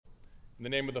In the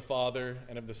name of the Father,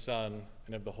 and of the Son,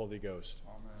 and of the Holy Ghost.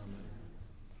 Amen.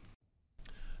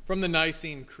 From the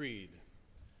Nicene Creed.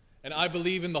 And I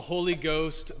believe in the Holy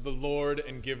Ghost, the Lord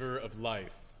and giver of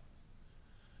life.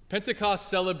 Pentecost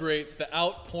celebrates the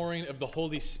outpouring of the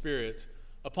Holy Spirit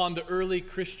upon the early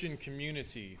Christian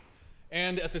community,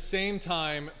 and at the same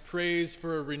time prays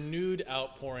for a renewed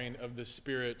outpouring of the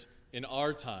Spirit in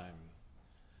our time.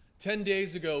 10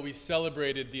 days ago, we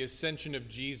celebrated the ascension of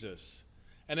Jesus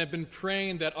and have been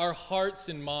praying that our hearts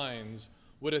and minds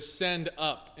would ascend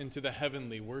up into the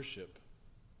heavenly worship.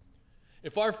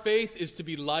 If our faith is to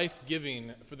be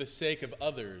life-giving for the sake of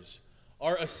others,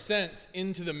 our ascent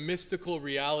into the mystical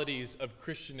realities of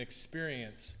Christian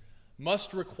experience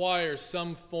must require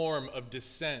some form of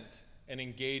descent and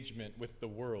engagement with the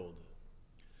world.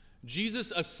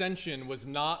 Jesus' ascension was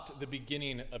not the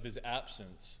beginning of his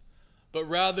absence, but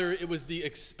rather it was the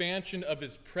expansion of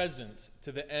his presence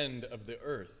to the end of the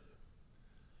earth.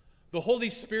 The Holy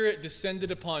Spirit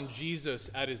descended upon Jesus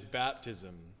at his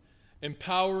baptism,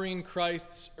 empowering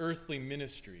Christ's earthly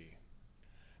ministry.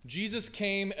 Jesus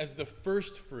came as the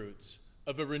first fruits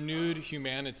of a renewed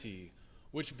humanity,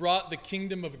 which brought the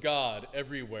kingdom of God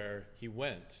everywhere he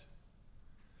went.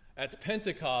 At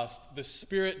Pentecost, the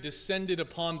Spirit descended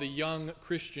upon the young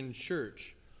Christian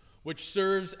church, which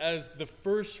serves as the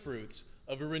first fruits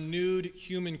of a renewed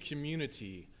human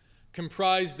community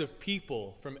comprised of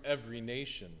people from every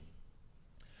nation.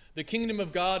 The kingdom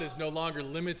of God is no longer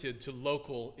limited to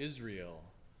local Israel.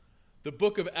 The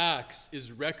book of Acts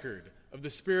is record of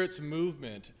the Spirit's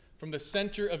movement from the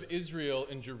center of Israel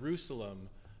in Jerusalem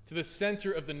to the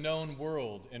center of the known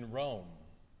world in Rome.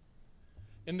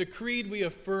 In the Creed, we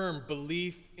affirm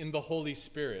belief in the Holy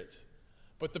Spirit.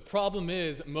 But the problem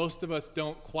is, most of us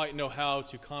don't quite know how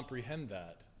to comprehend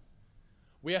that.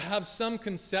 We have some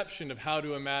conception of how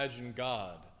to imagine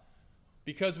God,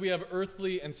 because we have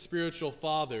earthly and spiritual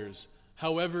fathers,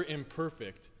 however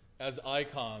imperfect, as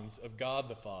icons of God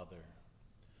the Father.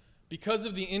 Because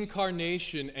of the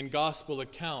incarnation and gospel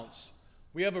accounts,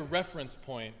 we have a reference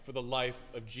point for the life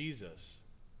of Jesus.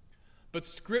 But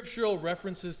scriptural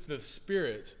references to the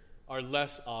Spirit are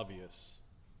less obvious.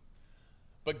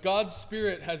 But God's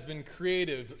Spirit has been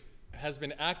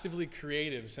actively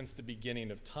creative since the beginning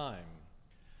of time.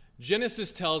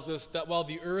 Genesis tells us that while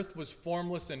the earth was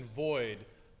formless and void,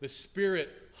 the Spirit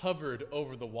hovered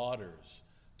over the waters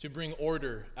to bring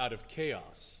order out of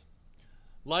chaos.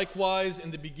 Likewise, in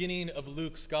the beginning of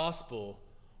Luke's Gospel,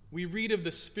 we read of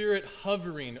the Spirit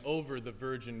hovering over the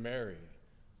Virgin Mary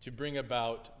to bring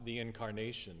about the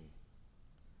incarnation.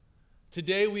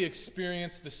 Today we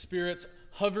experience the Spirit's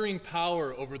hovering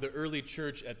power over the early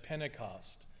church at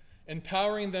Pentecost,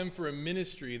 empowering them for a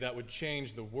ministry that would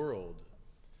change the world.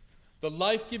 The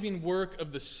life-giving work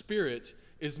of the Spirit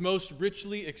is most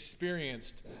richly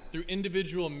experienced through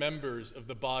individual members of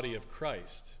the body of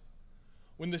Christ.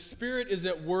 When the Spirit is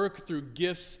at work through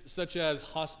gifts such as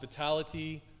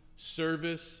hospitality,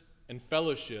 service, and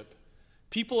fellowship,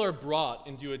 people are brought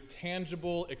into a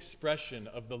tangible expression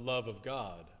of the love of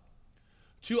God.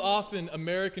 Too often,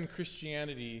 American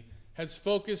Christianity has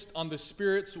focused on the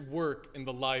Spirit's work in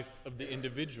the life of the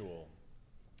individual.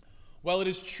 While it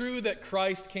is true that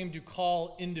Christ came to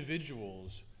call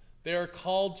individuals, they are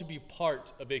called to be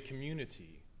part of a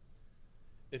community.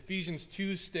 Ephesians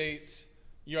 2 states,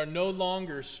 "You are no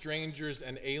longer strangers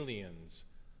and aliens,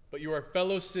 but you are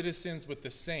fellow citizens with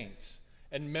the saints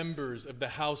and members of the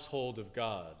household of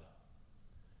God."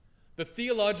 The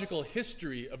theological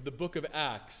history of the book of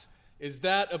Acts is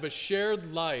that of a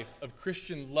shared life of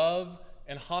Christian love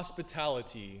and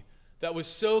hospitality that was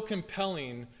so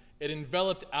compelling it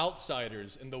enveloped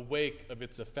outsiders in the wake of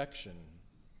its affection.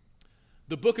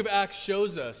 The book of Acts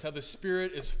shows us how the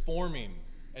Spirit is forming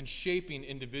and shaping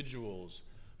individuals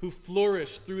who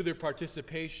flourish through their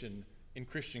participation in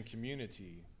Christian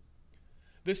community.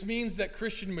 This means that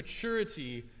Christian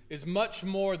maturity is much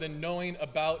more than knowing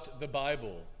about the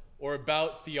Bible or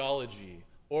about theology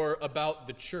or about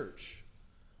the church.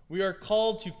 We are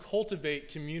called to cultivate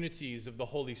communities of the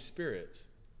Holy Spirit.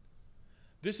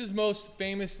 This is most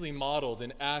famously modeled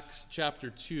in Acts chapter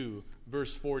 2,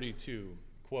 verse 42,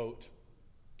 quote,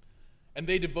 "And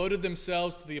they devoted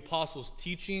themselves to the apostles'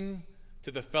 teaching,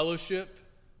 to the fellowship,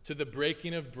 to the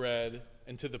breaking of bread,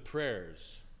 and to the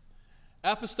prayers."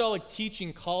 Apostolic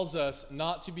teaching calls us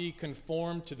not to be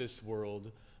conformed to this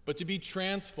world, but to be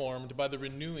transformed by the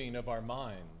renewing of our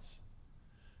minds.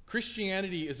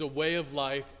 Christianity is a way of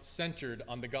life centered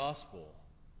on the gospel.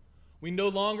 We no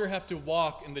longer have to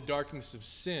walk in the darkness of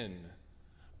sin,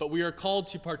 but we are called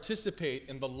to participate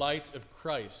in the light of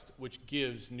Christ, which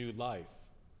gives new life.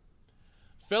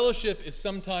 Fellowship is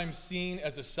sometimes seen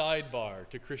as a sidebar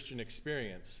to Christian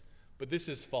experience, but this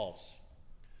is false.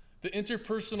 The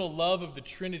interpersonal love of the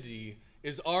Trinity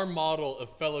is our model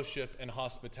of fellowship and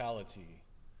hospitality.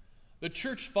 The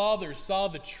church fathers saw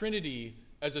the Trinity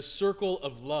as a circle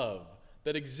of love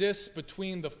that exists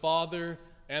between the Father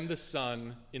and the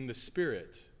Son in the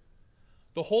Spirit.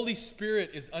 The Holy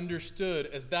Spirit is understood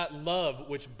as that love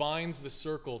which binds the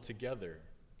circle together.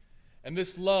 And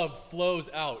this love flows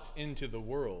out into the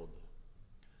world.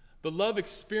 The love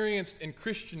experienced in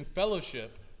Christian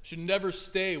fellowship should never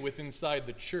stay within inside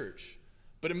the church,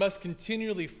 but it must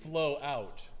continually flow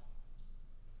out.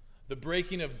 The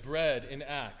breaking of bread in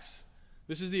Acts.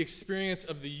 This is the experience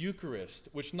of the Eucharist,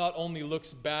 which not only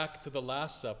looks back to the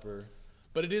Last Supper,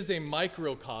 but it is a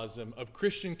microcosm of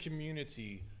Christian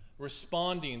community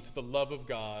responding to the love of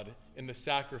God in the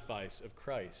sacrifice of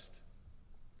Christ.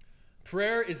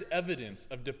 Prayer is evidence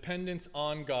of dependence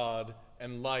on God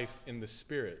and life in the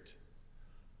Spirit.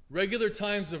 Regular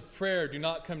times of prayer do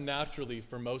not come naturally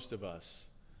for most of us.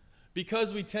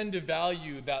 Because we tend to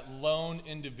value that lone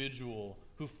individual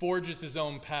who forges his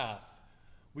own path,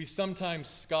 we sometimes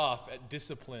scoff at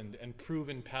disciplined and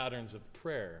proven patterns of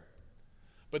prayer.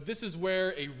 But this is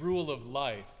where a rule of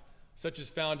life, such as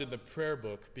found in the prayer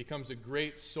book, becomes a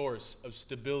great source of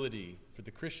stability for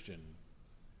the Christian.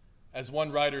 As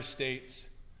one writer states,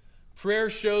 prayer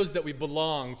shows that we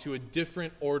belong to a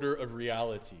different order of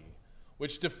reality,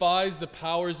 which defies the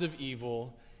powers of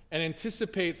evil and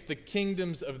anticipates the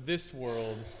kingdoms of this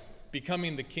world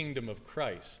becoming the kingdom of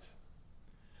Christ.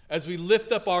 As we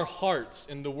lift up our hearts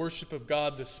in the worship of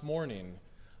God this morning,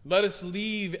 let us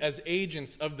leave as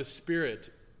agents of the Spirit,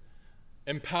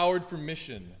 empowered for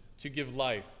mission to give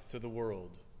life to the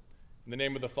world. In the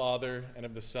name of the Father, and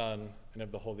of the Son, and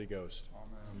of the Holy Ghost.